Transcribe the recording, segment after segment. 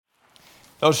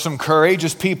Those are some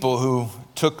courageous people who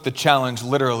took the challenge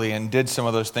literally and did some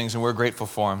of those things, and we're grateful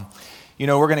for them. You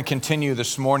know, we're going to continue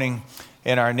this morning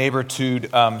in our Neighbortude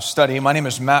study. My name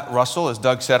is Matt Russell. As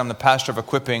Doug said, I'm the pastor of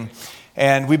Equipping.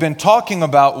 And we've been talking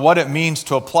about what it means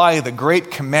to apply the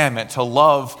great commandment to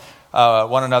love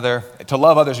one another, to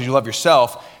love others as you love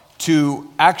yourself,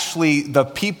 to actually the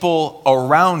people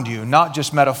around you, not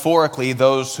just metaphorically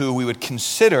those who we would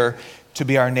consider to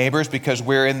be our neighbors, because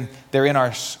they're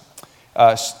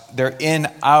in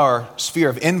our sphere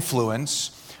of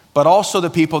influence, but also the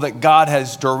people that God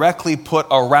has directly put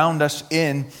around us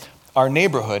in our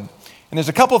neighborhood. And there's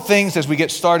a couple things as we get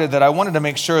started that I wanted to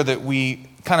make sure that we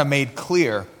kind of made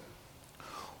clear.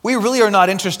 We really are not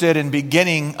interested in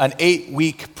beginning an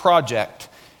 8-week project.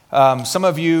 Some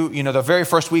of you, the very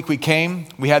first week we came,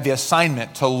 we had the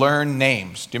assignment to learn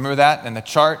names. Do you remember that in the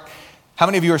chart? How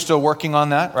many of you are still working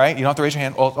on that, right? You don't have to raise your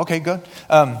hand. Well, okay, good.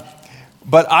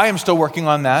 But I am still working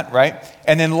on that, right?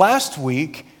 And then last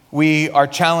week, we are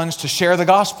challenged to share the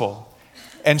gospel.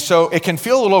 And so it can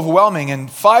feel a little overwhelming. In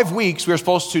 5 weeks, we were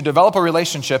supposed to develop a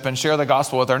relationship and share the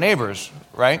gospel with our neighbors,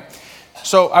 right?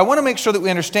 So I want to make sure that we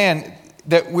understand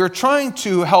that we're trying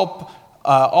to help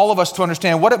all of us to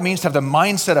understand what it means to have the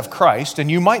mindset of Christ. And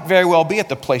you might very well be at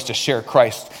the place to share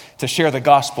Christ, to share the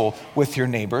gospel with your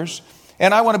neighbors.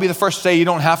 And I want to be the first to say you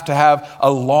don't have to have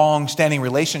a long-standing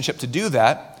relationship to do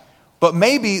that. But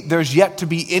maybe there's yet to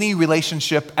be any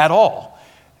relationship at all.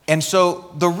 And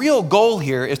so the real goal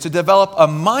here is to develop a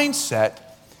mindset,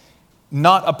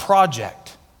 not a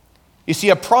project. You see,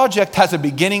 a project has a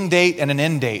beginning date and an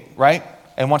end date, right?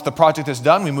 And once the project is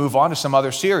done, we move on to some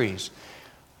other series.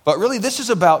 But really, this is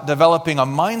about developing a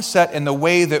mindset in the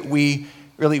way that we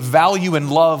really value and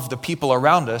love the people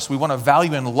around us. We want to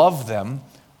value and love them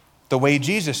the way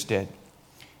Jesus did.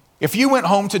 If you went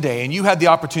home today and you had the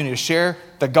opportunity to share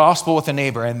the gospel with a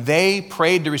neighbor and they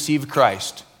prayed to receive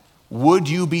Christ, would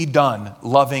you be done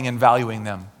loving and valuing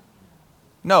them?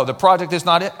 No, the project is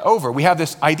not over. We have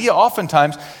this idea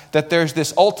oftentimes that there's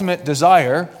this ultimate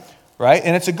desire, right?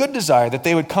 And it's a good desire that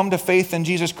they would come to faith in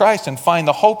Jesus Christ and find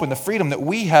the hope and the freedom that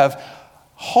we have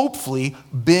hopefully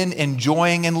been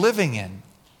enjoying and living in.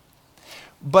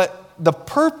 But the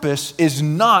purpose is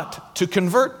not to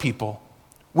convert people.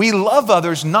 We love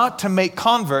others not to make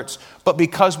converts, but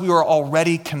because we are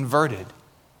already converted.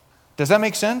 Does that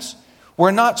make sense?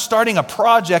 We're not starting a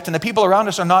project, and the people around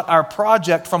us are not our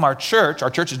project from our church. Our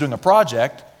church is doing a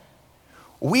project.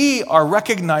 We are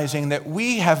recognizing that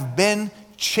we have been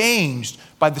changed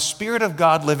by the Spirit of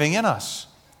God living in us.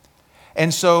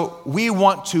 And so we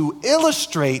want to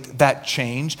illustrate that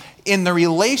change in the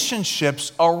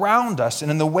relationships around us and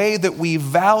in the way that we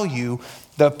value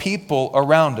the people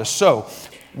around us. So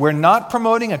we're not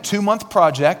promoting a 2-month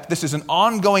project. This is an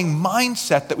ongoing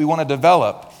mindset that we want to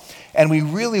develop. And we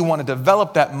really want to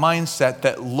develop that mindset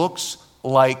that looks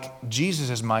like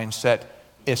Jesus' mindset,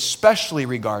 especially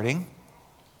regarding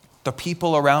the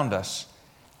people around us,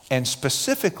 and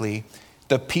specifically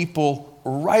the people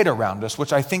right around us,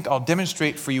 which I think I'll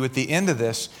demonstrate for you at the end of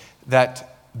this, that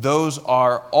those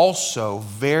are also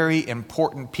very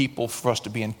important people for us to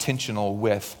be intentional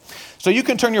with. So you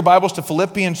can turn your Bibles to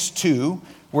Philippians 2.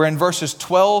 We're in verses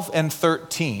 12 and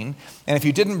 13. And if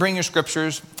you didn't bring your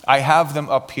scriptures, I have them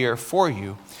up here for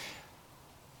you.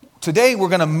 Today we're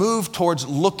going to move towards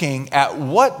looking at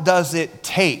what does it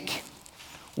take?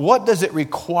 What does it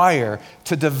require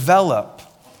to develop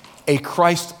a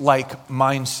Christ-like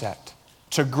mindset,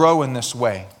 to grow in this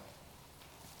way?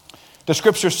 The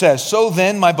scripture says, "So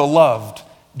then, my beloved,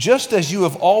 just as you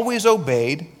have always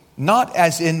obeyed, not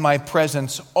as in my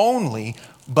presence only,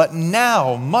 but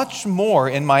now much more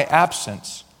in my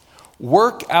absence,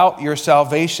 work out your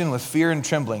salvation with fear and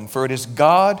trembling, for it is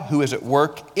God who is at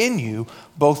work in you,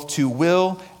 both to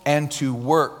will and to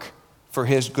work for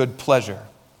his good pleasure."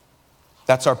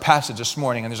 That's our passage this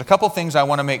morning. And there's a couple things I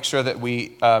want to make sure that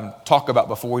we talk about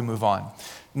before we move on.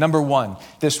 Number one,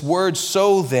 this word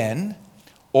 "so then"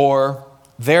 or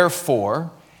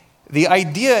 "therefore," the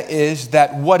idea is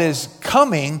that what is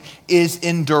coming is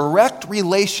in direct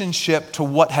relationship to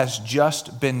what has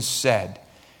just been said.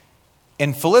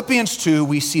 In Philippians 2,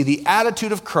 we see the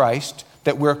attitude of Christ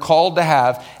that we're called to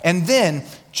have. And then,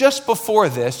 just before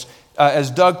this, as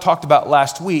Doug talked about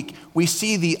last week, we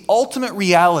see the ultimate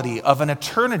reality of an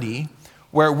eternity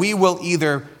where we will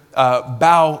either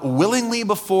bow willingly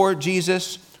before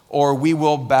Jesus or we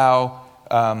will bow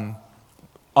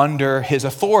under his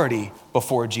authority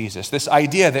before Jesus. This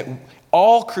idea that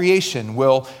all creation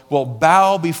will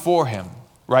bow before him,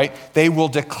 right? They will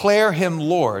declare him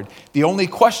Lord. The only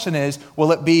question is,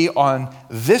 will it be on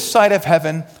this side of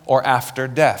heaven or after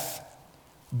death?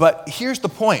 But here's the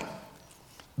point.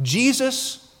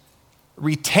 Jesus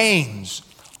retains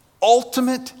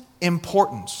ultimate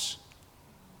importance.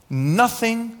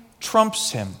 Nothing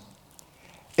trumps him.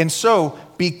 And so,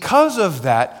 because of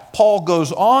that, Paul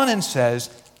goes on and says,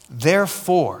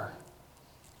 therefore,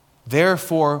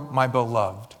 my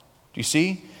beloved. Do you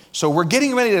see? So we're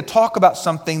getting ready to talk about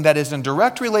something that is in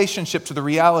direct relationship to the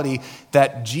reality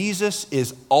that Jesus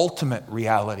is ultimate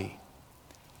reality.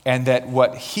 And that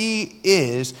what he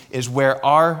is where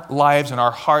our lives and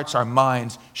our hearts, our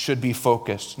minds should be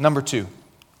focused. Number 2,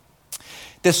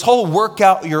 this whole work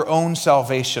out your own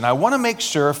salvation. I want to make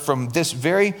sure from this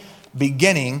very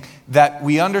beginning that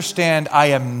we understand I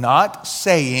am not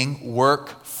saying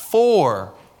work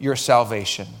for your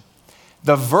salvation.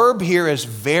 The verb here is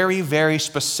very, very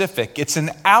specific. It's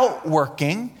an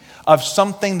outworking of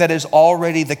something that is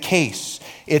already the case.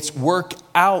 It's work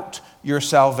out your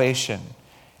salvation.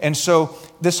 And so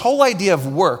this whole idea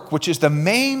of work, which is the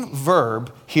main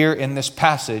verb here in this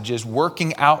passage, is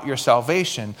working out your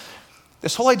salvation.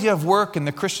 This whole idea of work in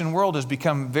the Christian world has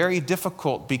become very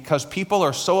difficult because people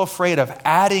are so afraid of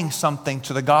adding something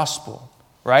to the gospel,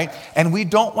 right? And we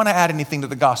don't want to add anything to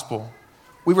the gospel.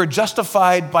 We were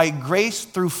justified by grace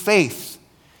through faith,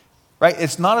 right?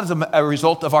 It's not as a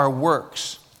result of our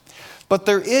works. But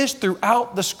there is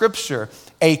throughout the scripture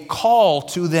a call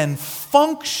to then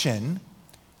function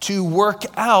to work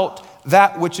out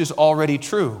that which is already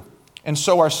true. And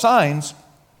so our signs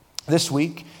this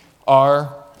week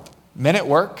are men at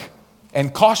work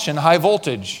and caution, high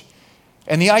voltage.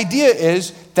 And the idea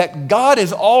is that God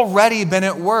has already been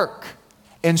at work.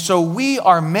 And so we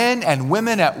are men and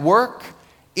women at work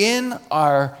in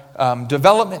our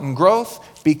development and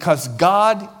growth because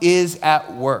God is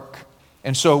at work.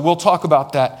 And so we'll talk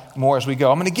about that more as we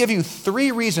go. I'm going to give you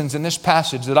 3 reasons in this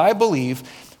passage that I believe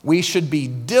we should be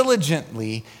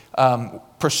diligently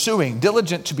pursuing,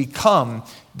 diligent to become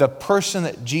the person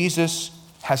that Jesus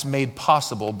has made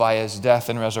possible by his death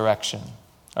and resurrection.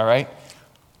 All right?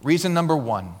 Reason number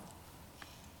 1,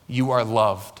 you are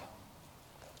loved.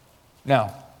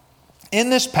 Now,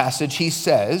 in this passage, he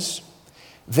says,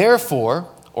 therefore,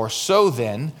 or so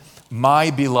then, my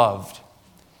beloved.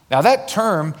 Now, that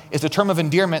term is a term of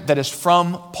endearment that is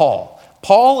from Paul.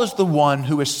 Paul is the one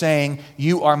who is saying,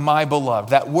 you are my beloved.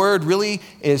 That word really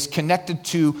is connected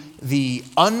to the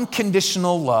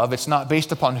unconditional love. It's not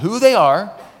based upon who they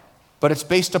are, but it's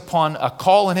based upon a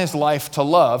call in his life to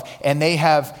love. And they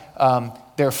have,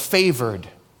 they're favored.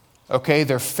 Okay,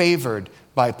 they're favored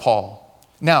by Paul.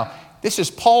 Now, this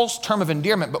is Paul's term of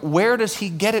endearment, but where does he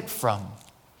get it from?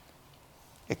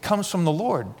 It comes from the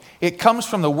Lord. It comes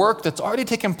from the work that's already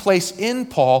taken place in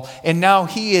Paul, and now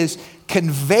he is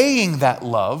conveying that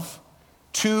love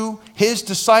to his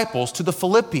disciples, to the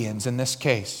Philippians in this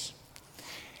case.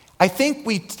 I think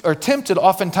we are tempted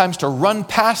oftentimes to run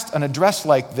past an address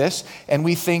like this, and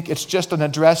we think it's just an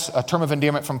address, a term of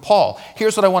endearment from Paul.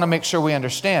 Here's what I want to make sure we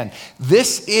understand.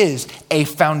 This is a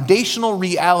foundational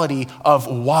reality of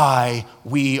why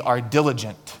we are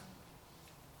diligent.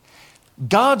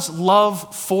 God's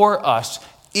love for us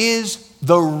is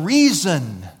the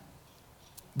reason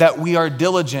that we are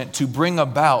diligent to bring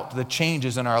about the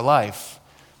changes in our life,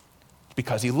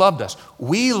 because he loved us.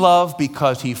 We love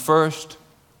because he first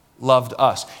loved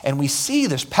us. And we see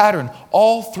this pattern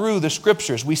all through the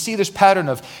scriptures. We see this pattern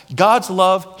of God's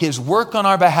love, his work on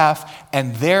our behalf,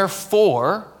 and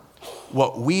therefore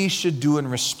what we should do in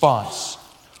response.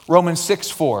 Romans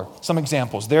 6:4, some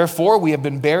examples. Therefore, we have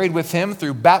been buried with him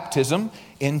through baptism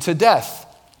into death,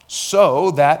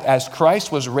 so that as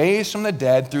Christ was raised from the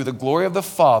dead through the glory of the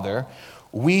Father,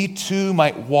 we too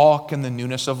might walk in the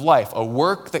newness of life. A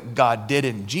work that God did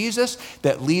in Jesus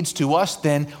that leads to us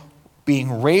then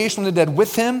being raised from the dead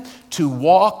with him to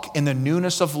walk in the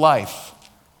newness of life.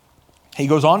 He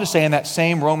goes on to say in that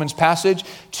same Romans passage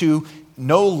to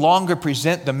no longer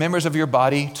present the members of your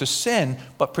body to sin,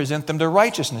 but present them to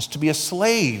righteousness, to be a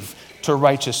slave to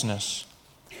righteousness.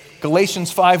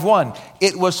 Galatians 5:1,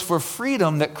 it was for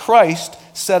freedom that Christ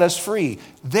set us free.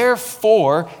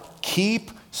 Therefore,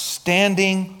 keep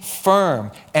standing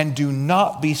firm and do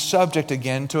not be subject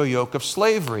again to a yoke of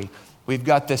slavery. We've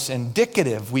got this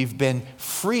indicative. We've been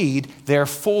freed.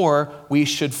 Therefore, we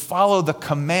should follow the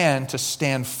command to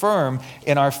stand firm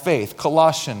in our faith.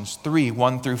 Colossians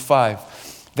 3:1-5.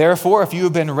 Therefore, if you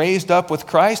have been raised up with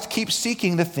Christ, keep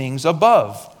seeking the things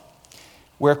above,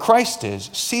 where Christ is,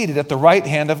 seated at the right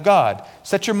hand of God.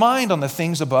 Set your mind on the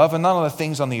things above and not on the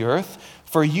things on the earth,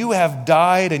 for you have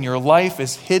died and your life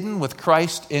is hidden with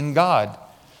Christ in God.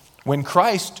 When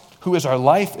Christ, who is our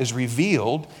life, is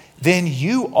revealed, then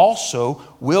you also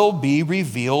will be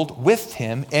revealed with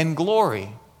him in glory.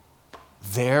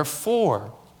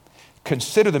 Therefore,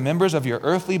 consider the members of your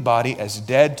earthly body as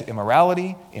dead to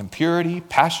immorality, impurity,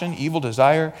 passion, evil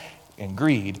desire, and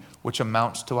greed, which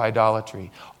amounts to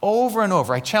idolatry. Over and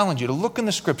over, I challenge you to look in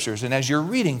the scriptures, and as you're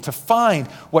reading, to find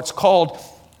what's called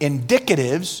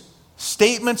indicatives,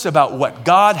 statements about what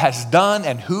God has done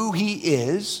and who he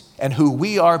is and who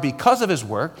we are because of his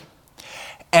work,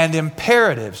 and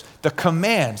imperatives, the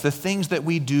commands, the things that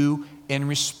we do in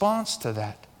response to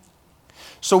that.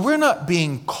 So we're not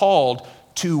being called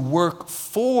to work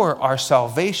for our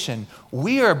salvation.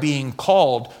 We are being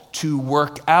called to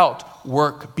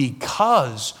work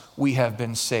because we have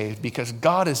been saved, because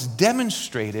God has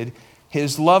demonstrated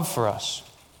his love for us.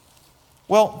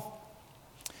 Well,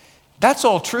 that's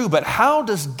all true, but how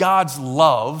does God's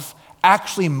love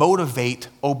actually motivate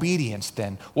obedience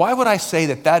then? Why would I say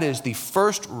that that is the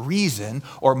first reason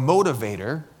or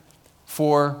motivator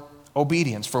for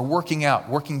obedience, for working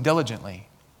diligently?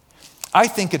 I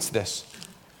think it's this.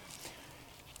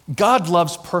 God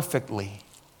loves perfectly,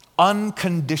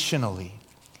 unconditionally.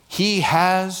 He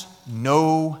has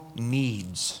no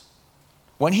needs.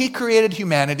 When he created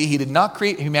humanity, he did not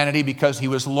create humanity because he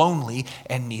was lonely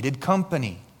and needed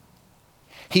company.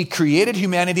 He created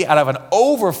humanity out of an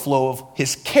overflow of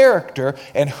his character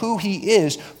and who he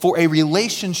is for a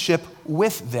relationship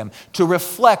with them, to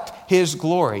reflect his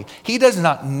glory. He does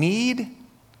not need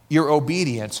your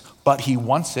obedience, but he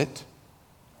wants it.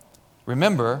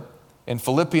 Remember, in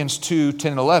Philippians 2,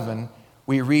 10 and 11,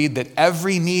 we read that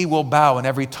every knee will bow and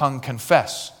every tongue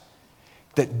confess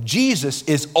that Jesus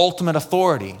is ultimate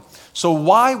authority. So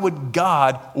why would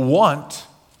God want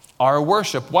our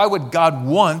worship? Why would God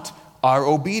want our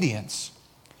obedience?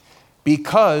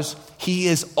 Because he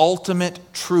is ultimate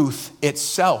truth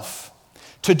itself.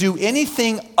 To do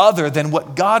anything other than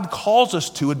what God calls us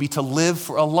to would be to live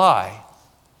for a lie.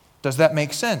 Does that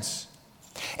make sense?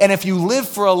 And if you live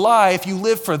for a lie, if you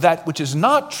live for that which is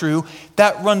not true,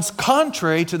 that runs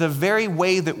contrary to the very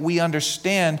way that we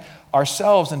understand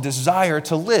ourselves and desire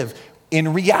to live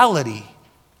in reality.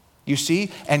 You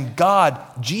see? And God,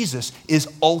 Jesus, is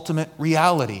ultimate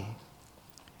reality.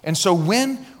 And so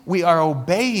when we are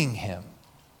obeying him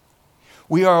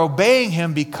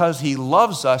because he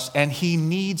loves us and he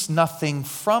needs nothing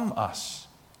from us.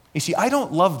 You see, I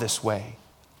don't love this way.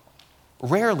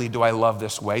 Rarely do I love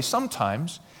this way,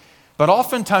 sometimes, but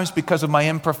oftentimes because of my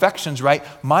imperfections, right?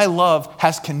 My love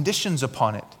has conditions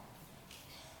upon it.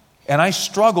 And I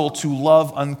struggle to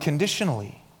love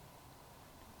unconditionally.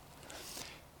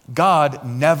 God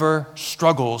never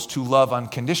struggles to love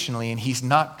unconditionally, and he's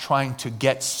not trying to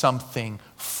get something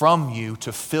from you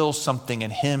to fill something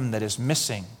in him that is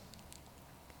missing.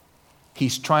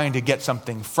 He's trying to get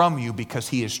something from you because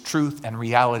he is truth and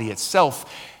reality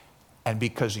itself, and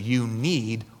because you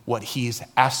need what he's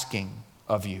asking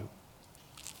of you.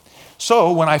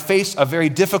 So when I face a very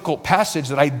difficult passage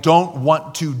that I don't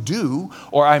want to do,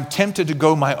 or I'm tempted to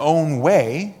go my own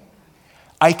way,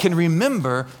 I can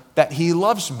remember that he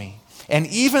loves me. And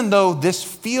even though this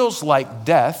feels like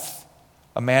death,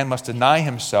 a man must deny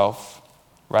himself,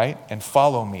 right, and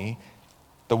follow me.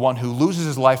 The one who loses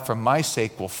his life for my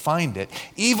sake will find it.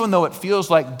 Even though it feels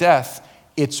like death,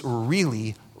 it's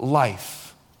really life.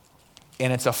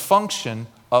 And it's a function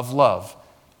of love.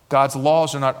 God's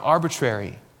laws are not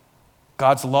arbitrary.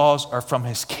 God's laws are from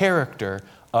his character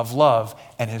of love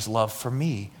and his love for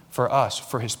me, for us,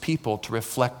 for his people, to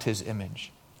reflect his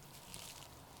image.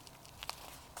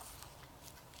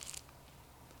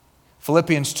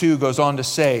 Philippians 2 goes on to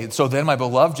say, so then, my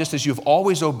beloved, just as you've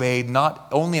always obeyed, not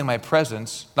only in my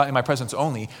presence, not in my presence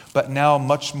only, but now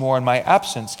much more in my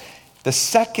absence. The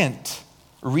second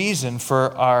reason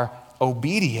for our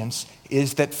obedience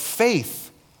is that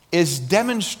faith is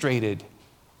demonstrated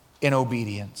in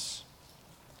obedience.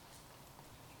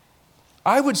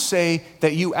 I would say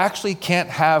that you actually can't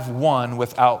have one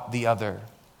without the other.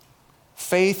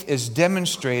 Faith is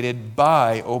demonstrated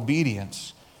by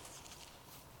obedience.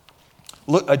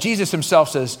 Look, Jesus himself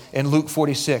says in Luke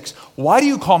 46, why do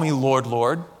you call me Lord,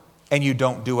 Lord, and you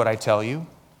don't do what I tell you?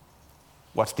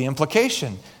 What's the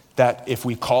implication? That if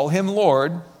we call him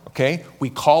Lord, okay,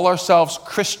 we call ourselves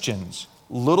Christians,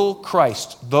 little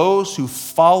Christ, those who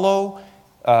follow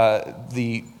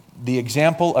the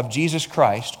example of Jesus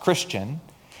Christ, Christian,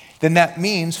 then that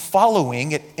means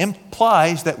following, it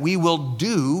implies that we will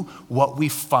do what we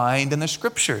find in the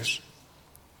scriptures.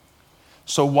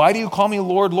 So why do you call me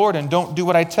Lord, Lord, and don't do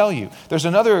what I tell you? There's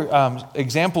another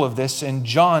example of this in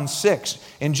John 6.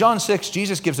 In John 6,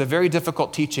 Jesus gives a very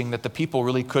difficult teaching that the people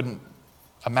really couldn't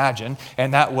imagine,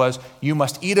 and that was, you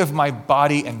must eat of my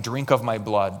body and drink of my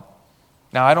blood.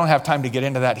 Now, I don't have time to get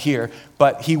into that here,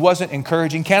 but he wasn't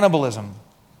encouraging cannibalism.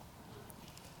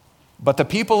 But the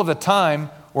people of the time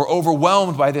were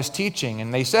overwhelmed by this teaching,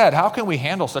 and they said, how can we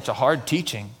handle such a hard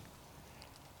teaching?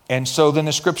 And so then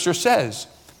the scripture says,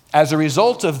 as a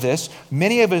result of this,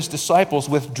 many of his disciples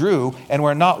withdrew and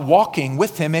were not walking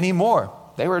with him anymore.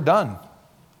 They were done.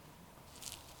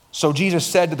 So Jesus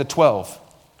said to the 12,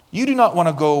 you do not want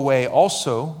to go away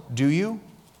also, do you?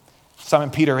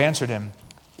 Simon Peter answered him,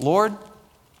 Lord,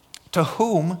 to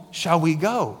whom shall we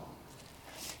go?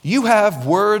 You have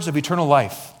words of eternal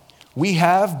life. We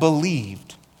have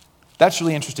believed. That's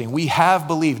really interesting. We have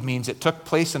believed means it took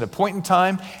place at a point in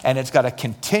time and it's got a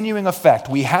continuing effect.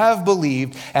 We have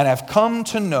believed and have come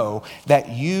to know that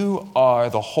you are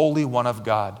the Holy One of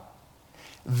God.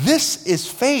 This is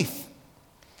faith.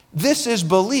 This is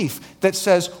belief that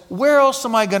says, where else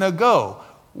am I going to go?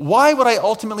 Why would I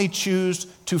ultimately choose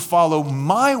to follow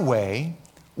my way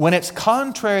when it's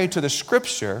contrary to the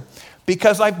scripture?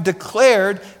 Because I've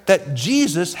declared that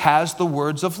Jesus has the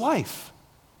words of life.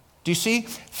 Do you see?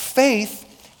 Faith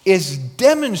is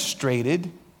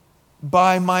demonstrated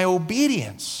by my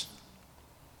obedience.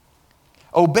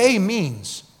 Obey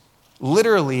means,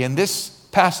 literally in this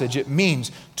passage, it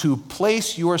means to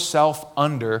place yourself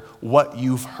under what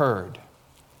you've heard.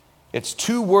 It's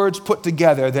two words put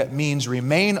together that means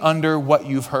remain under what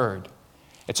you've heard.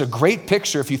 It's a great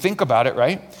picture if you think about it,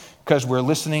 right? Because we're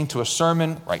listening to a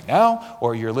sermon right now,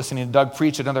 or you're listening to Doug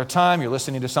preach at another time, you're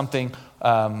listening to something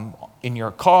in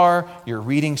your car, you're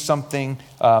reading something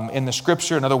in the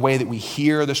scripture. Another way that we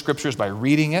hear the scripture is by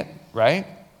reading it, right?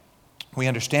 We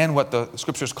understand what the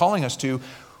scripture is calling us to.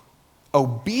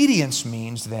 Obedience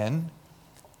means then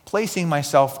placing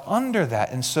myself under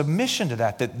that in submission to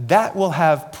that will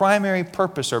have primary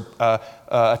purpose or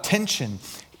attention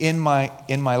in my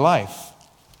life.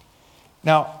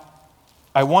 Now,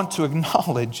 I want to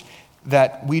acknowledge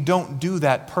that we don't do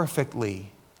that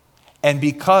perfectly. And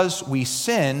because we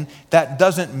sin, that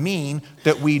doesn't mean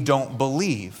that we don't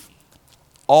believe.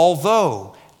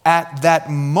 Although at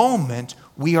that moment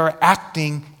we are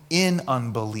acting in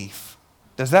unbelief.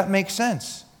 Does that make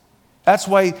sense? That's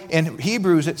why in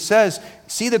Hebrews it says,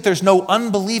 see that there's no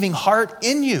unbelieving heart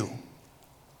in you.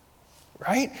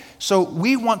 Right? So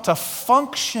we want to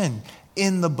function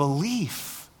in the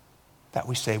belief that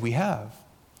we say we have.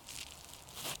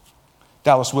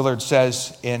 Dallas Willard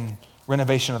says in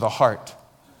Renovation of the Heart,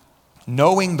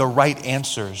 knowing the right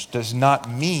answers does not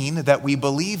mean that we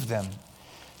believe them.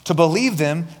 To believe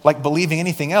them, like believing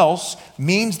anything else,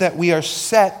 means that we are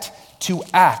set to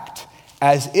act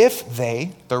as if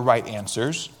they, the right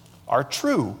answers, are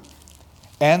true,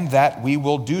 and that we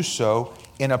will do so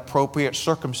in appropriate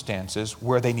circumstances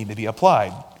where they need to be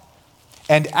applied.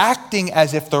 And acting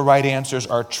as if the right answers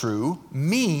are true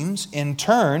means, in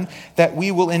turn, that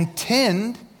we will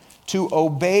intend to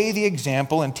obey the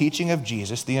example and teaching of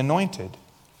Jesus, the Anointed.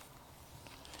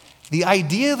 The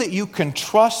idea that you can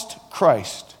trust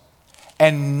Christ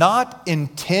and not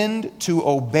intend to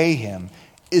obey him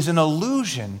is an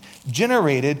illusion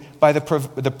generated by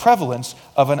the prevalence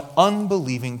of an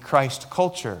unbelieving Christ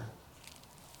culture.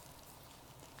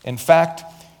 In fact,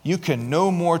 you can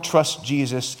no more trust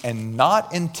Jesus and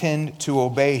not intend to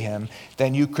obey him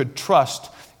than you could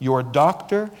trust your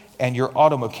doctor and your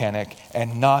auto mechanic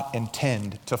and not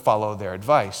intend to follow their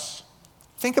advice.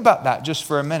 Think about that just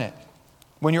for a minute.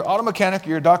 When your auto mechanic or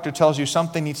your doctor tells you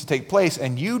something needs to take place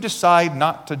and you decide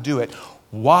not to do it,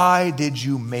 why did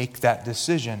you make that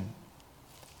decision?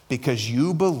 Because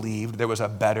you believed there was a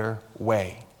better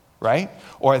way, right?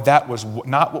 Or that was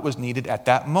not what was needed at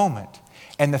that moment.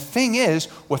 And the thing is,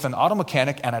 with an auto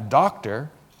mechanic and a doctor,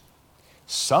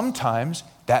 sometimes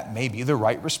that may be the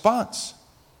right response,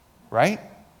 right?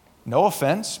 No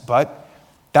offense, but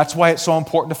that's why it's so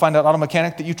important to find an auto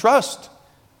mechanic that you trust,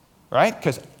 right?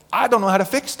 Because I don't know how to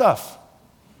fix stuff.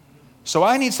 So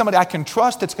I need somebody I can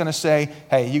trust that's going to say,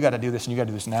 hey, you got to do this and you got to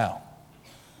do this now.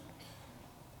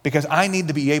 Because I need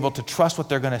to be able to trust what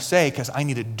they're going to say because I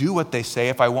need to do what they say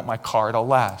if I want my car to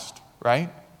last, right?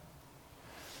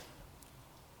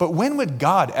 But when would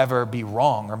God ever be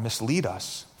wrong or mislead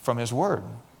us from his word?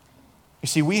 You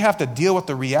see, we have to deal with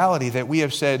the reality that we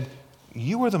have said,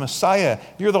 you are the Messiah.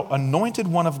 You're the anointed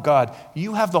one of God.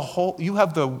 You have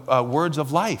the words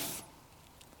of life.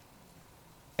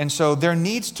 And so there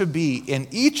needs to be in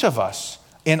each of us,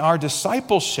 in our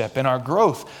discipleship, in our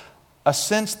growth, a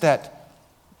sense that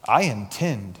I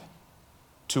intend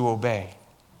to obey.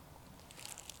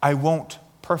 I won't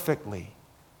perfectly.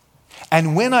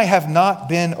 And when I have not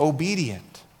been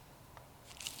obedient,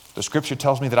 The scripture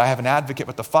tells me that I have an advocate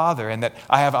with the Father and that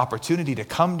I have opportunity to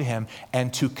come to him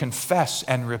and to confess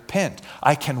and repent.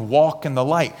 I can walk in the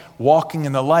light. Walking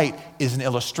in the light is an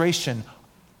illustration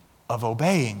of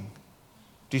obeying.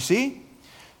 Do you see?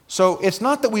 So it's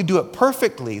not that we do it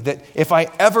perfectly, that if I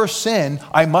ever sin,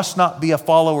 I must not be a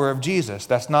follower of Jesus.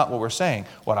 That's not what we're saying.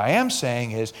 What I am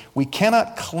saying is we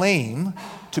cannot claim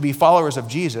to be followers of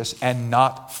Jesus and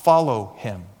not follow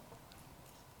him.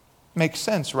 Makes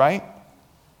sense, right?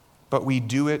 But we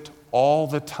do it all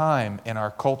the time in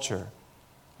our culture.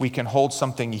 We can hold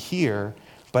something here,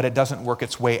 but it doesn't work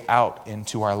its way out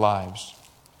into our lives.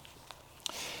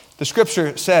 The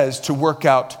scripture says to work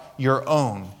out your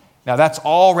own. Now that's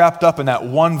all wrapped up in that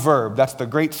one verb. That's the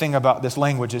great thing about this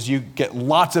language is you get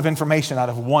lots of information out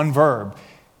of one verb.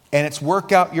 And it's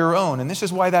work out your own. And this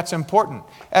is why that's important.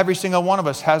 Every single one of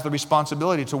us has the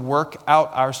responsibility to work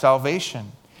out our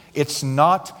salvation. It's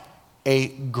not a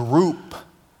group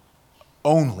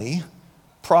only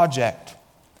project.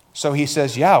 So he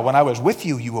says, yeah, when I was with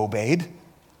you, you obeyed,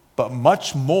 but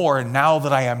much more now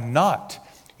that I am not.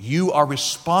 You are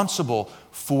responsible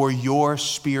for your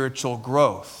spiritual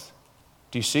growth.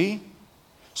 Do you see?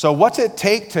 So what's it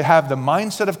take to have the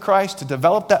mindset of Christ, to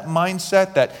develop that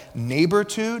mindset, that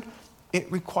neighbortude?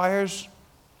 It requires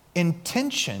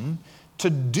intention to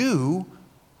do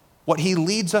what he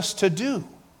leads us to do,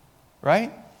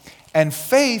 right? And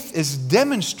faith is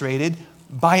demonstrated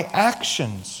by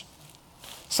actions.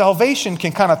 Salvation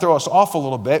can kind of throw us off a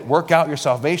little bit. Work out your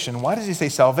salvation. Why does he say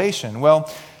salvation?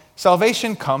 Well,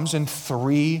 salvation comes in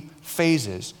 3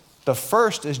 phases. The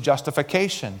first is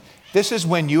justification. This is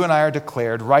when you and I are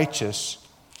declared righteous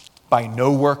by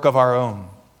no work of our own.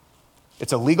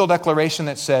 It's a legal declaration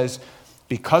that says,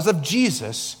 because of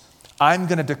Jesus, I'm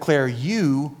going to declare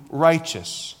you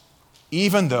righteous,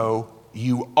 even though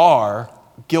you are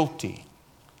guilty.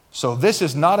 So this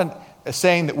is not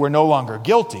saying that we're no longer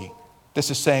guilty. This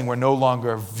is saying we're no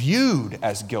longer viewed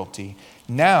as guilty.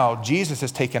 Now, Jesus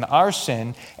has taken our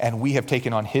sin and we have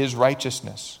taken on his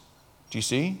righteousness. Do you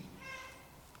see?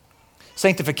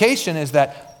 Sanctification is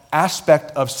that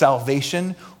aspect of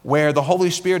salvation where the Holy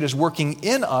Spirit is working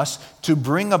in us to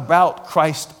bring about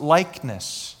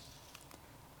Christ-likeness.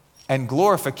 And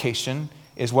glorification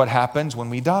is what happens when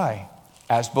we die.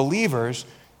 As believers,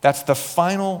 that's the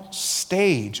final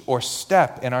stage or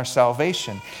step in our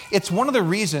salvation. It's one of the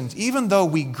reasons, even though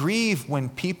we grieve when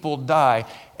people die,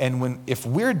 and if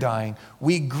we're dying,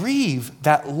 we grieve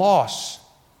that loss.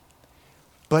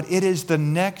 But it is the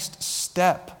next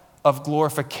step of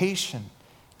glorification.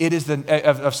 It is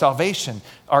of salvation.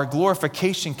 Our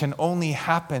glorification can only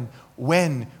happen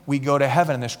when we go to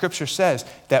heaven. And the scripture says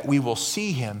that we will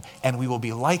see him and we will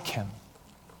be like him.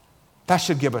 That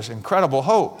should give us incredible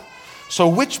hope. So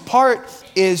which part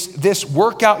is this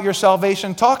work out your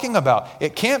salvation talking about?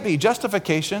 It can't be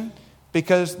justification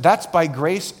because that's by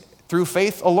grace through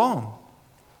faith alone.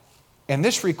 And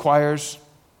this requires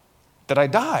that I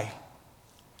die.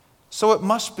 So it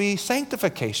must be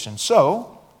sanctification.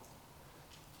 So,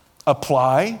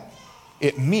 apply,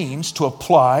 it means to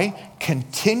apply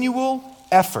continual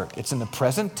effort. It's in the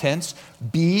present tense.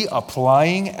 Be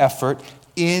applying effort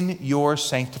in your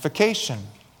sanctification.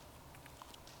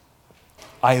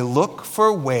 I look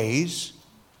for ways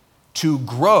to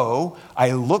grow. I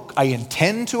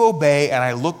intend to obey, and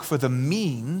I look for the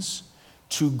means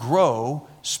to grow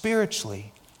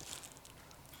spiritually.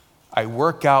 I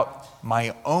work out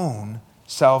my own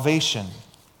salvation.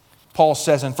 Paul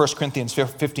says in 1 Corinthians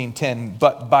 15:10,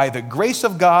 but by the grace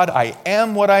of God I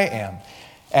am what I am,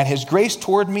 and his grace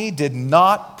toward me did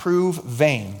not prove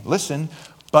vain. Listen,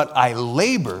 but I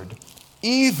labored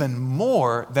even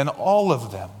more than all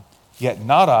of them, yet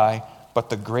not I,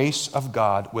 but the grace of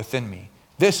God within me.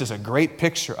 This is a great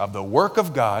picture of the work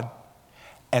of God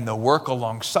and the work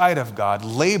alongside of God,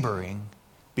 laboring,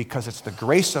 because it's the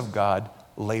grace of God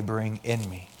laboring in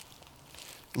me.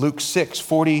 Luke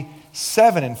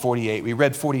 6:47 and 48. We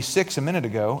read 46 a minute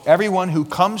ago. Everyone who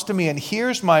comes to me and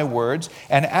hears my words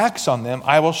and acts on them,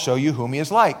 I will show you whom he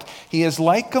is like. He is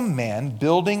like a man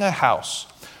building a house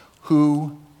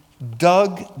who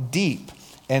dug deep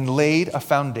and laid a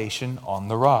foundation on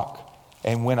the rock.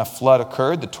 And when a flood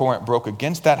occurred, the torrent broke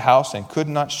against that house and could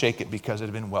not shake it because it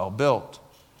had been well built.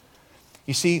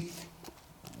 You see,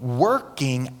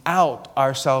 working out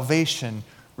our salvation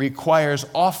requires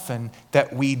often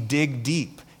that we dig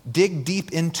deep. Dig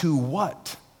deep into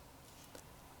what?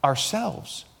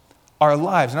 Ourselves, our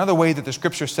lives. Another way that the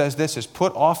scripture says this is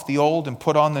put off the old and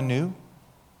put on the new.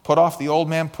 Put off the old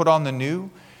man, put on the new.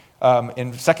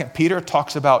 In 2 Peter, it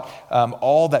talks about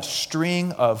all that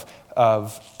string of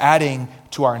of adding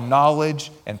to our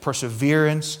knowledge and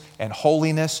perseverance and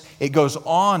holiness. It goes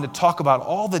on to talk about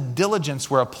all the diligence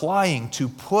we're applying to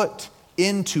put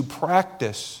into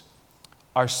practice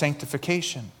our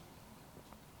sanctification.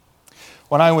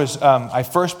 When I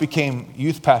first became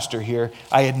youth pastor here,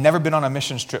 I had never been on a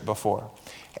missions trip before.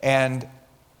 And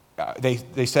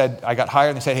they said, I got hired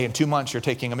and they said, hey, in 2 months you're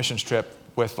taking a missions trip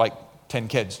with like 10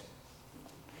 kids.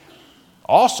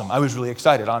 Awesome. I was really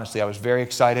excited, honestly. I was very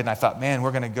excited, and I thought, man,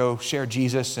 we're going to go share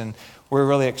Jesus, and we're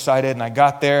really excited. And I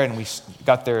got there, and we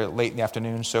got there late in the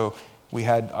afternoon, so we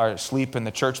had our sleep in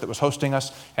the church that was hosting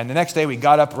us. And the next day, we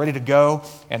got up ready to go,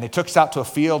 and they took us out to a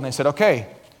field, and they said, okay,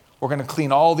 we're going to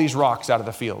clean all these rocks out of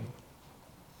the field.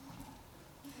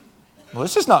 Well,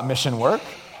 this is not mission work.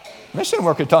 Mission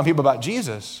work is telling people about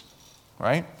Jesus,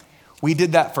 right? We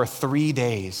did that for 3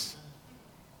 days.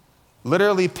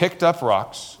 Literally picked up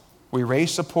rocks. We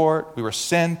raised support, we were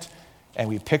sent, and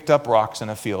we picked up rocks in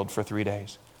a field for 3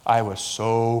 days. I was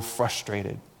so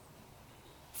frustrated,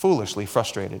 foolishly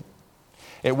frustrated.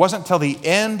 It wasn't till the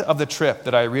end of the trip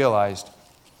that I realized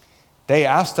they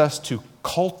asked us to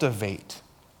cultivate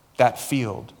that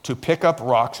field, to pick up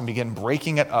rocks and begin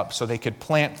breaking it up so they could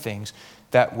plant things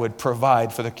that would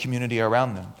provide for the community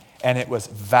around them. And it was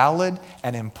valid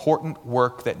and important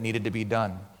work that needed to be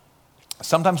done.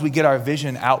 Sometimes we get our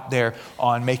vision out there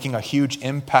on making a huge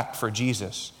impact for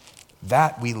Jesus.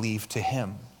 That we leave to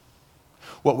him.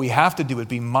 What we have to do is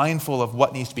be mindful of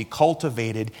what needs to be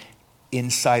cultivated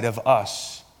inside of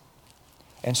us.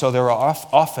 And so there are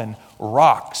often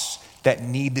rocks that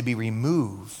need to be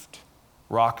removed.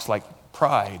 Rocks like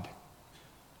pride,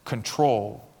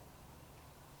 control.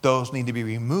 Those need to be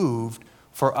removed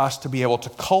for us to be able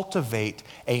to cultivate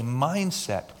a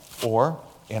mindset, or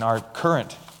in our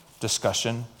current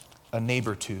discussion, a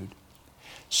neighbortude.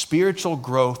 Spiritual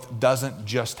growth doesn't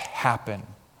just happen,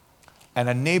 and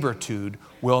a neighbortude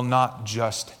will not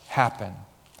just happen.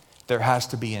 There has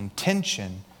to be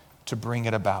intention to bring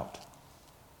it about.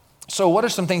 So what are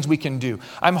some things we can do?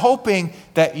 I'm hoping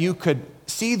that you could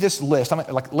see this list,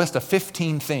 like a list of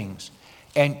 15 things,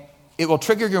 and it will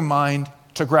trigger your mind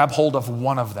to grab hold of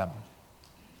one of them,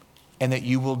 and that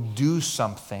you will do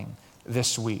something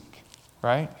this week,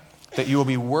 right? That you will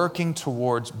be working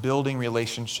towards building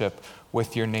relationship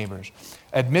with your neighbors.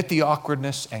 Admit the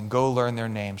awkwardness and go learn their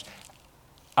names.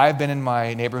 I've been in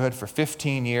my neighborhood for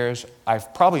 15 years.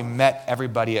 I've probably met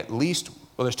everybody at least,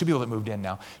 well, there's 2 people that moved in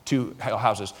now, 2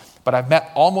 houses, but I've met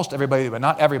almost everybody, but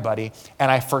not everybody, and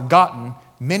I've forgotten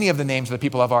many of the names of the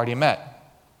people I've already met.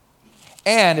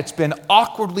 And it's been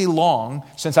awkwardly long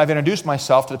since I've introduced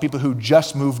myself to the people who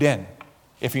just moved in,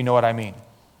 if you know what I mean.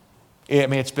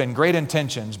 It's been great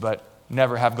intentions, but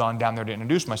never have gone down there to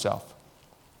introduce myself.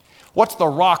 What's the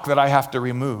rock that I have to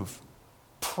remove?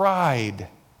 Pride,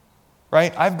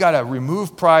 right? I've got to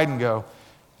remove pride and go,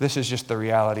 this is just the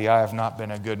reality. I have not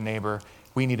been a good neighbor.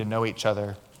 We need to know each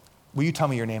other. Will you tell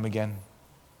me your name again?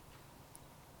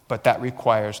 But that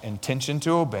requires intention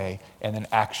to obey and then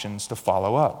actions to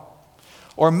follow up.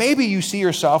 Or maybe you see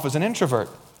yourself as an introvert,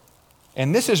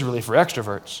 and this is really for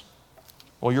extroverts.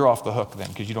 Well, you're off the hook then,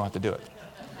 because you don't have to do it.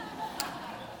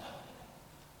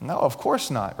 No, of course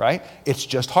not, right? It's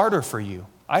just harder for you.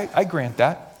 I grant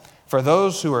that. For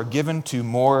those who are given to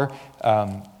more,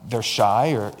 they're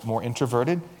shy or more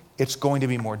introverted, it's going to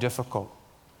be more difficult.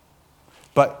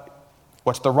 But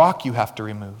what's the rock you have to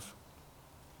remove?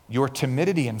 Your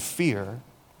timidity and fear,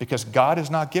 because God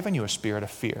has not given you a spirit of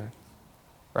fear,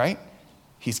 right?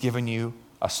 He's given you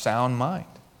a sound mind.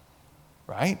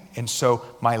 Right? And so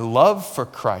my love for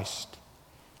Christ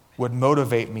would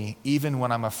motivate me even when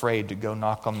I'm afraid to go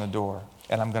knock on the door.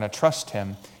 And I'm going to trust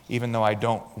him even though I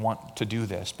don't want to do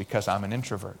this because I'm an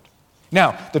introvert.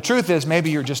 Now, the truth is maybe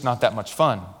you're just not that much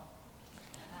fun.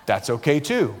 That's okay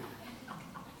too.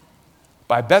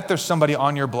 But I bet there's somebody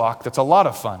on your block that's a lot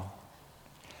of fun.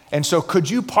 And so could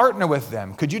you partner with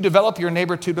them? Could you develop your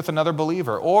neighborhood with another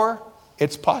believer? Or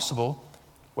it's possible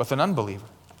with an unbeliever.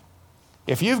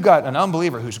 If you've got an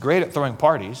unbeliever who's great at throwing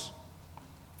parties,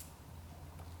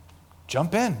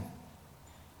 jump in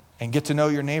and get to know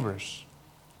your neighbors,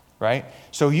 right?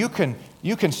 So you can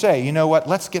say, you know what,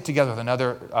 let's get together with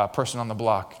another person on the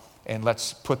block and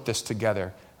let's put this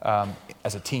together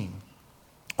as a team.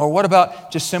 Or what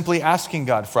about just simply asking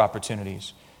God for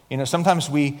opportunities? You know,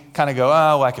 sometimes we kind of go,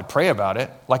 oh, well, I could pray about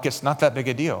it, like it's not that big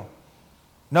a deal.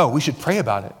 No, we should pray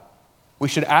about it. We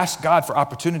should ask God for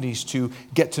opportunities to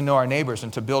get to know our neighbors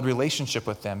and to build relationship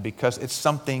with them because it's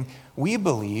something we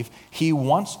believe he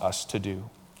wants us to do.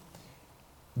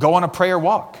 Go on a prayer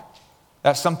walk.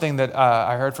 That's something that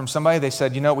I heard from somebody. They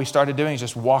said, what we started doing is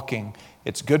just walking.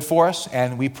 It's good for us,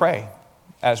 and we pray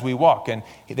as we walk. And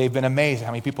they've been amazed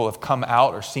how many people have come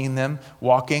out or seen them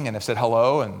walking and have said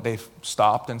hello, and they've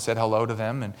stopped and said hello to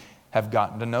them and have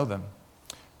gotten to know them.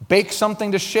 Bake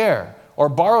something to share or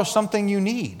borrow something you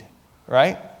need,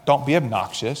 right? Don't be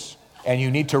obnoxious, and you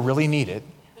need to really need it.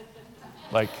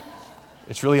 Like,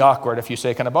 it's really awkward if you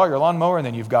say, can I borrow your lawnmower? And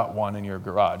then you've got one in your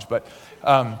garage. But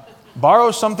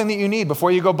borrow something that you need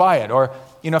before you go buy it. Or,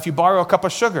 if you borrow a cup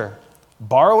of sugar,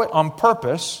 borrow it on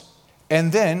purpose,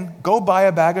 and then go buy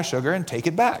a bag of sugar and take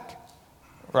it back,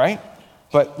 right?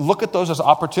 But look at those as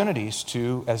opportunities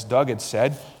to, as Doug had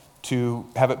said, to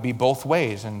have it be both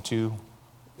ways and to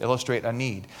illustrate a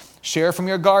need. Share from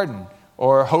your garden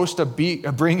or host a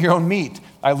bring your own meat.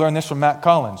 I learned this from Matt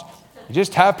Collins. You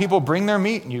just have people bring their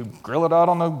meat and you grill it out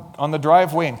on the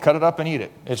driveway and cut it up and eat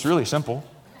it. It's really simple.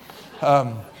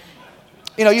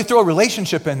 You throw a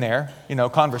relationship in there,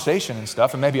 conversation and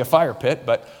stuff, and maybe a fire pit,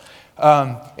 but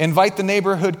invite the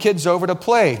neighborhood kids over to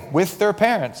play with their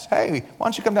parents. Hey, why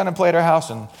don't you come down and play at our house,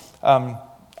 and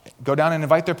go down and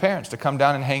invite their parents to come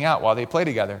down and hang out while they play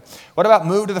together. What about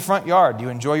move to the front yard? Do you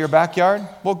enjoy your backyard?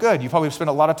 Well, good. You probably spent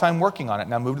a lot of time working on it.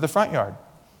 Now move to the front yard.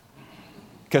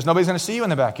 Because nobody's going to see you in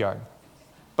the backyard.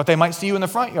 But they might see you in the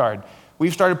front yard.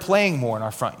 We've started playing more in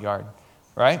our front yard,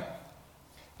 right?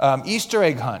 Easter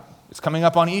egg hunt. It's coming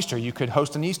up on Easter. You could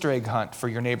host an Easter egg hunt for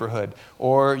your neighborhood.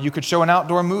 Or you could show an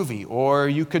outdoor movie. Or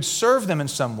you could serve them in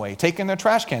some way. Take in their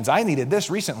trash cans. I needed this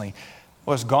recently.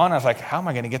 Well, it's gone. I was like, how am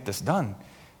I going to get this done?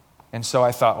 And so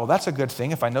I thought, well, that's a good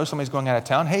thing. If I know somebody's going out of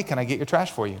town, hey, can I get your trash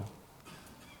for you?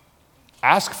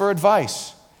 Ask for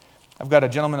advice. I've got a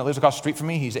gentleman that lives across the street from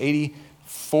me. He's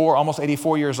 84, almost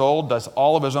 84 years old, does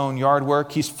all of his own yard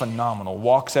work. He's phenomenal,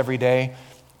 walks every day.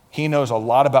 He knows a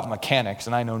lot about mechanics,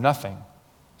 and I know nothing.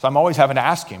 So I'm always having to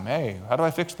ask him, hey, how do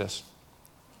I fix this?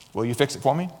 Will you fix it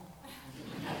for me?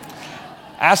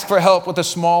 Ask for help with a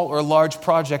small or large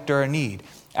project or a need.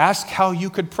 Ask how you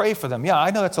could pray for them. Yeah, I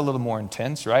know that's a little more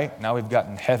intense, right? Now we've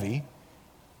gotten heavy,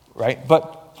 right?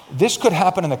 But this could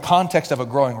happen in the context of a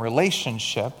growing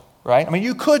relationship, right? I mean,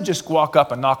 you could just walk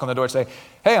up and knock on the door and say,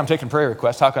 hey, I'm taking prayer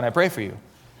requests. How can I pray for you?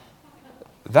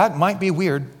 That might be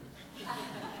weird,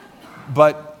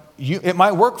 but it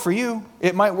might work for you.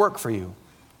 It might work for you.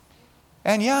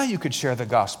 And yeah, you could share the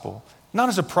gospel, not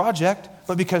as a project,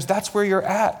 but because that's where you're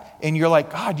at. And you're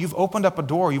like, God, you've opened up a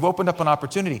door. You've opened up an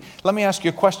opportunity. Let me ask you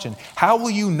a question. How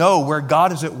will you know where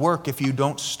God is at work if you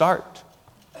don't start?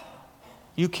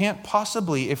 You can't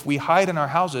possibly, if we hide in our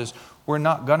houses, we're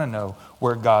not going to know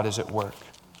where God is at work.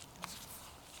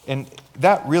 And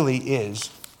that really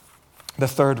is the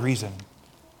third reason.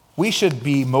 We should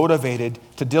be motivated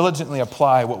to diligently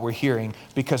apply what we're hearing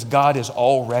because God is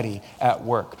already at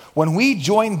work. When we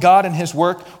join God in His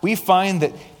work, we find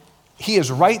that He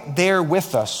is right there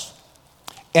with us.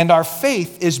 And our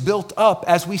faith is built up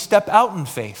as we step out in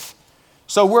faith.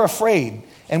 So we're afraid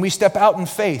and we step out in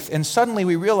faith and suddenly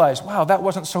we realize, wow, that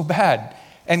wasn't so bad.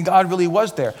 And God really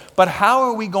was there. But how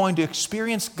are we going to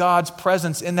experience God's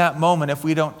presence in that moment if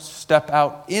we don't step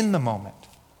out in the moment?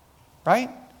 Right?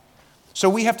 So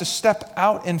we have to step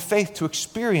out in faith to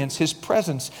experience His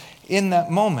presence in that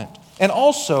moment. And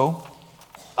also,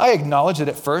 I acknowledge that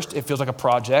at first it feels like a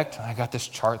project. I got this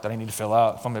chart that I need to fill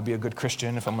out if I'm going to be a good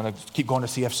Christian, if I'm going to keep going to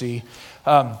CFC.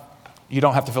 You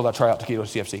don't have to fill that chart out to keep going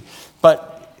to CFC.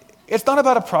 But it's not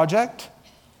about a project,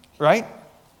 right?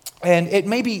 And it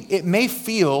may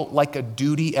feel like a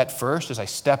duty at first as I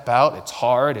step out. It's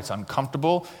hard, it's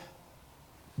uncomfortable.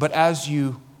 But as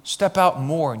you step out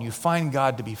more and you find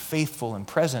God to be faithful and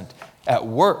present at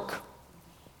work,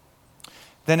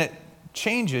 then it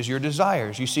changes your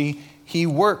desires. You see, He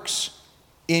works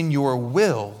in your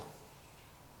will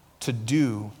to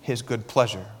do His good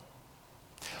pleasure.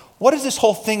 What is this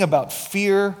whole thing about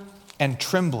fear and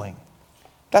trembling?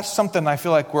 That's something I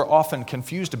feel like we're often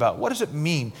confused about. What does it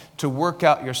mean to work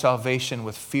out your salvation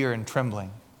with fear and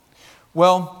trembling?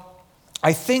 Well,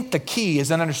 I think the key is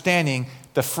in understanding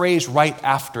the phrase right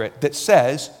after it that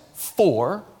says,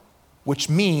 for, which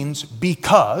means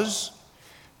because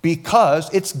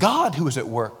it's God who is at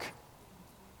work.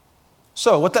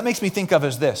 So what that makes me think of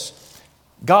is this.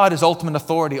 God is ultimate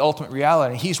authority, ultimate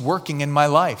reality. He's working in my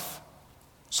life.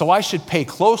 So I should pay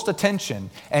close attention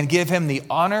and give Him the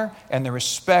honor and the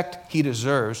respect He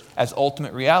deserves as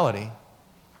ultimate reality.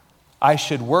 I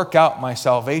should work out my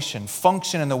salvation,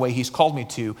 function in the way He's called me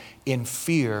to, in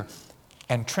fear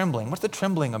and trembling. What's the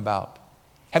trembling about?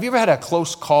 Have you ever had a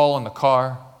close call in the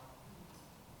car?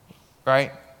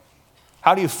 Right?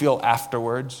 How do you feel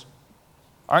afterwards?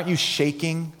 Aren't you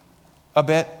shaking a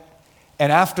bit?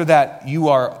 And after that,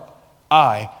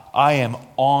 I am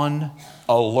on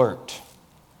alert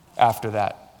after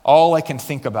that. All I can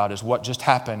think about is what just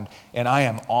happened, and I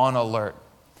am on alert.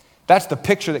 That's the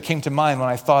picture that came to mind when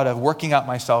I thought of working out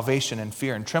my salvation in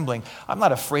fear and trembling. I'm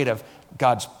not afraid of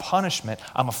God's punishment.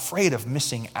 I'm afraid of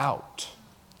missing out.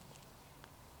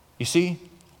 You see?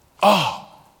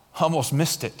 Almost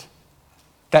missed it.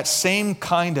 That same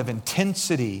kind of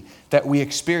intensity that we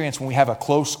experience when we have a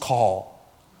close call.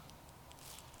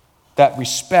 That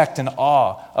respect and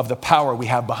awe of the power we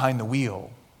have behind the wheel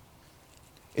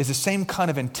is the same kind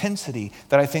of intensity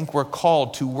that I think we're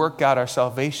called to work out our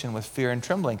salvation with fear and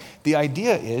trembling. The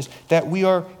idea is that we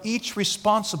are each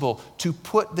responsible to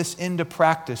put this into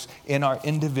practice in our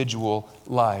individual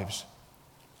lives.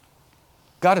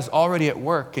 God is already at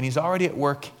work, and He's already at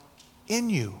work in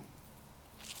you.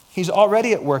 He's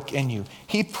already at work in you.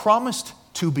 He promised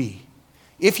to be.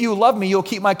 If you love me, you'll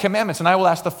keep my commandments, and I will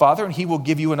ask the Father, and He will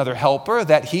give you another helper,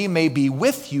 that He may be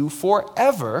with you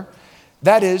forever.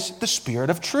 That is the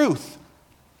Spirit of truth.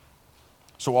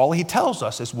 So all He tells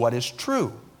us is what is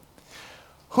true.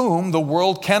 Whom the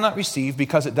world cannot receive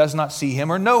because it does not see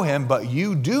Him or know Him, but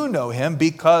you do know Him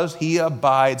because He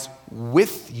abides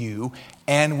with you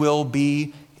and will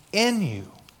be in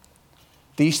you.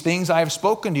 These things I have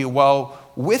spoken to you while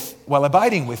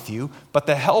abiding with you, but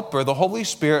the Helper, the Holy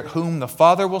Spirit, whom the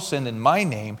Father will send in my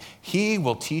name, He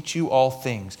will teach you all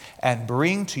things and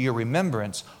bring to your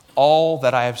remembrance all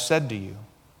that I have said to you.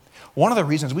 One of the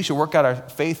reasons we should work out our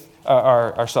faith,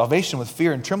 our salvation with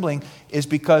fear and trembling is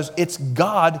because it's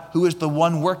God who is the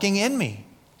one working in me.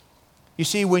 You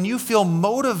see, when you feel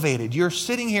motivated, you're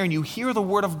sitting here and you hear the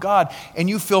Word of God and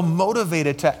you feel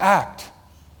motivated to act.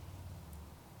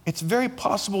 It's very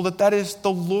possible that is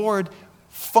the Lord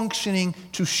functioning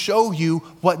to show you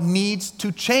what needs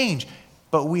to change.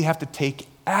 But we have to take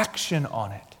action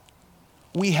on it.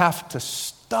 We have to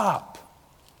stop.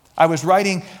 I was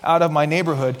riding out of my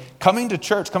neighborhood, coming to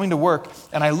church, coming to work,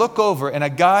 and I look over and a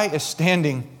guy is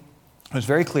standing. It was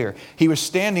very clear. He was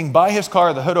standing by his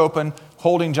car, the hood open,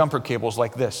 holding jumper cables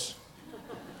like this.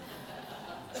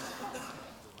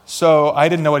 So I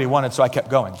didn't know what he wanted, so I kept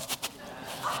going.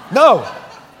 No.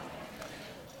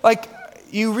 Like,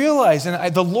 you realize, and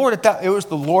it was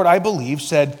the Lord, I believe,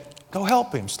 said, go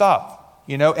help him, stop.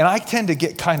 And I tend to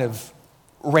get kind of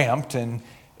ramped and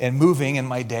moving in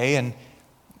my day and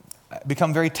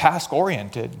become very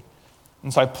task-oriented.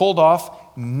 And so I pulled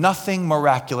off. Nothing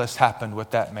miraculous happened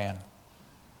with that man.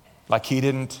 Like he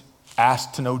didn't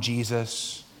ask to know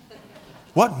Jesus.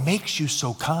 What makes you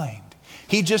so kind?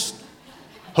 He just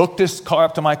hooked his car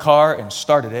up to my car and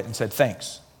started it and said,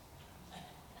 thanks.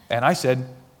 And I said,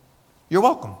 you're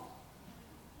welcome.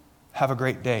 Have a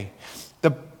great day.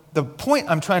 The point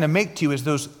I'm trying to make to you is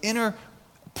those inner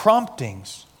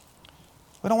promptings.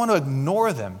 We don't want to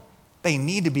ignore them. They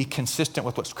need to be consistent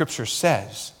with what Scripture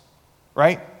says,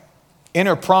 right?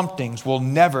 Inner promptings will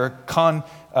never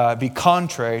be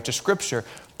contrary to Scripture,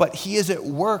 but He is at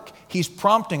work. He's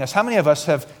prompting us. How many of us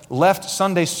have left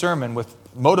Sunday's sermon with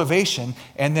motivation,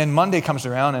 and then Monday comes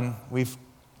around and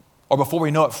or before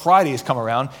we know it, Friday has come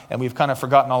around and we've kind of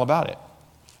forgotten all about it,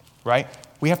 right?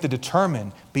 We have to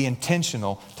determine, be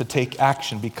intentional to take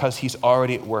action because He's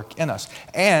already at work in us.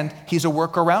 And He's at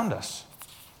work around us.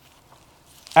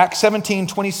 Acts 17,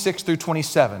 26 through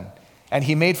 27. And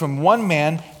He made from one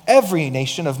man every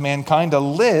nation of mankind to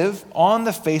live on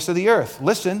the face of the earth.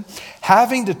 Listen,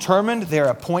 having determined their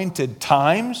appointed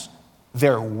times,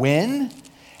 their when,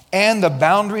 and the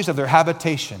boundaries of their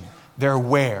habitation, their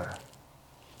where,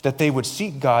 that they would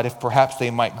seek God if perhaps they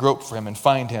might grope for Him and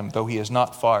find Him, though He is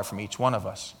not far from each one of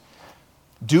us.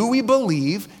 Do we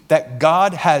believe that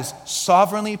God has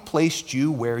sovereignly placed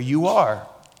you where you are?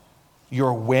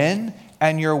 Your when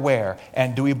and your where.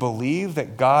 And do we believe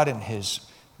that God in His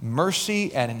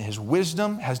mercy and in His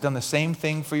wisdom has done the same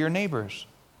thing for your neighbors?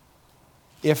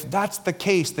 If that's the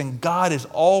case, then God has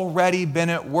already been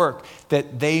at work that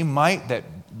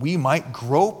we might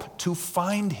grope to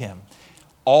find Him,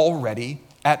 already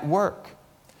at work.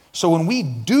 So when we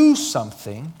do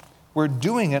something, we're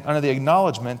doing it under the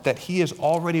acknowledgement that He is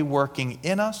already working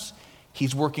in us,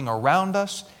 He's working around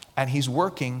us, and He's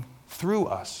working through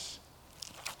us.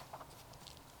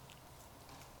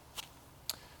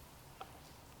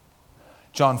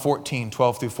 John 14,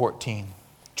 12 through 14.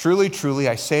 Truly, truly,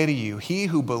 I say to you, he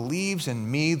who believes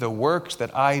in me, the works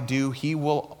that I do, he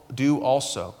will do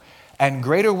also. And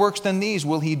greater works than these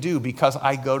will he do, because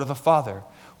I go to the Father.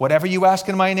 Whatever you ask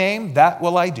in my name, that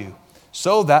will I do,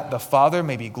 so that the Father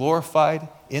may be glorified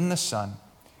in the Son.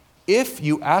 If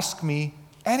you ask me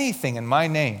anything in my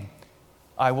name,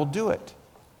 I will do it.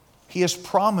 He has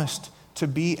promised to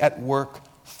be at work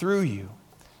through you.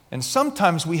 And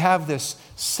sometimes we have this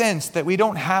sense that we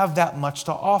don't have that much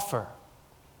to offer.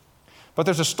 But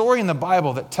there's a story in the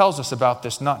Bible that tells us about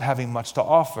this not having much to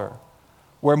offer,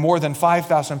 where more than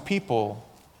 5,000 people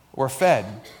were fed.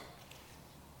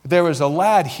 There was a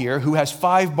lad here who has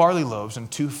 5 barley loaves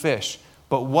and 2 fish.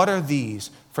 But what are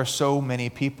these for so many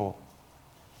people?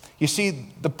 You see,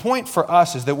 the point for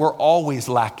us is that we're always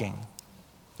lacking.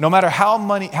 No matter how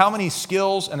many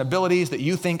skills and abilities that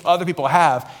you think other people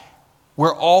have,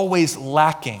 we're always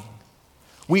lacking.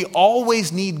 We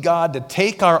always need God to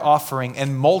take our offering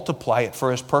and multiply it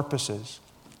for his purposes.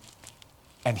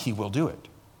 And he will do it.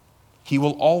 He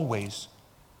will always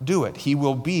do it. He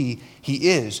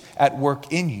is at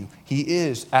work in you. He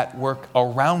is at work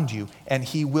around you. And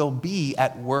he will be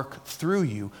at work through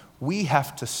you. We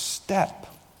have to step.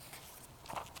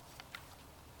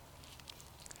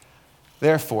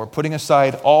 Therefore, putting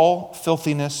aside all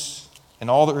filthiness and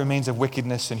all that remains of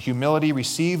wickedness and humility,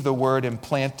 receive the word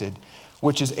implanted,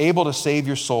 which is able to save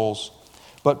your souls.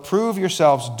 But prove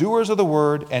yourselves doers of the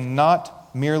word and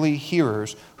not merely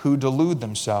hearers who delude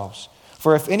themselves.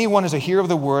 For if anyone is a hearer of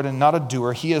the word and not a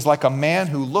doer, he is like a man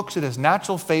who looks at his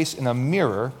natural face in a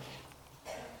mirror.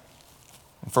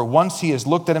 For once he has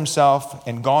looked at himself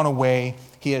and gone away,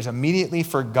 he has immediately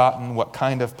forgotten what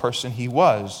kind of person he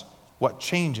was, what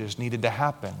changes needed to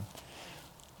happen.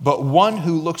 But one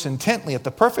who looks intently at the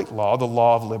perfect law, the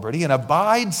law of liberty, and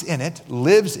abides in it,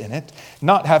 lives in it,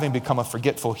 not having become a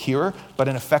forgetful hearer, but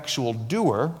an effectual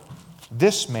doer,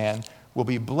 this man will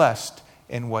be blessed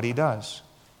in what he does.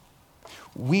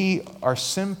 We are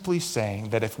simply saying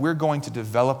that if we're going to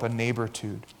develop a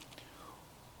neighbortude,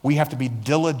 we have to be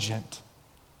diligent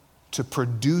to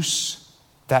produce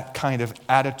that kind of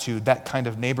attitude, that kind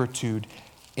of neighbortude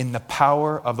in the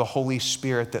power of the Holy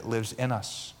Spirit that lives in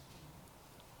us.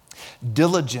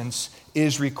 Diligence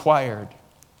is required.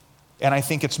 And I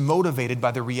think it's motivated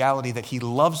by the reality that he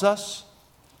loves us,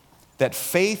 that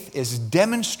faith is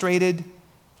demonstrated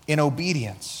in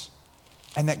obedience,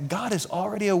 and that God is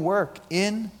already at work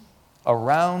in,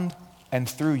 around, and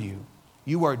through you.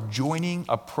 You are joining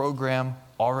a program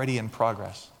already in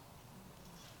progress.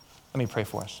 Let me pray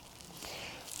for us.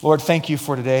 Lord, thank you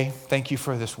for today. Thank you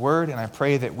for this word, and I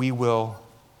pray that we will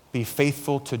be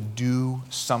faithful to do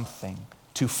something,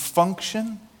 to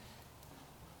function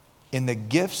in the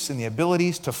gifts and the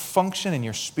abilities to function in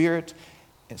your spirit,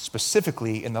 and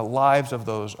specifically in the lives of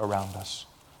those around us.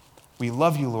 We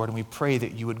love you, Lord, and we pray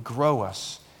that you would grow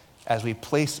us as we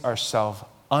place ourselves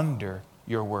under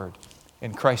your word.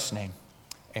 In Christ's name,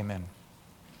 amen.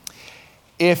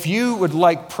 If you would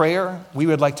like prayer, we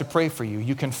would like to pray for you.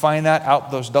 You can find that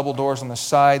out those double doors on the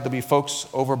side. There'll be folks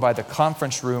over by the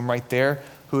conference room right there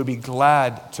who would be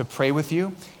glad to pray with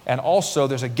you. And also,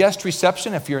 there's a guest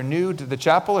reception. If you're new to the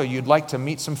chapel or you'd like to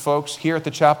meet some folks here at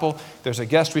the chapel, there's a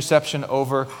guest reception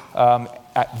over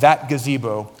at that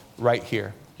gazebo right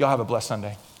here. Y'all have a blessed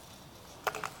Sunday.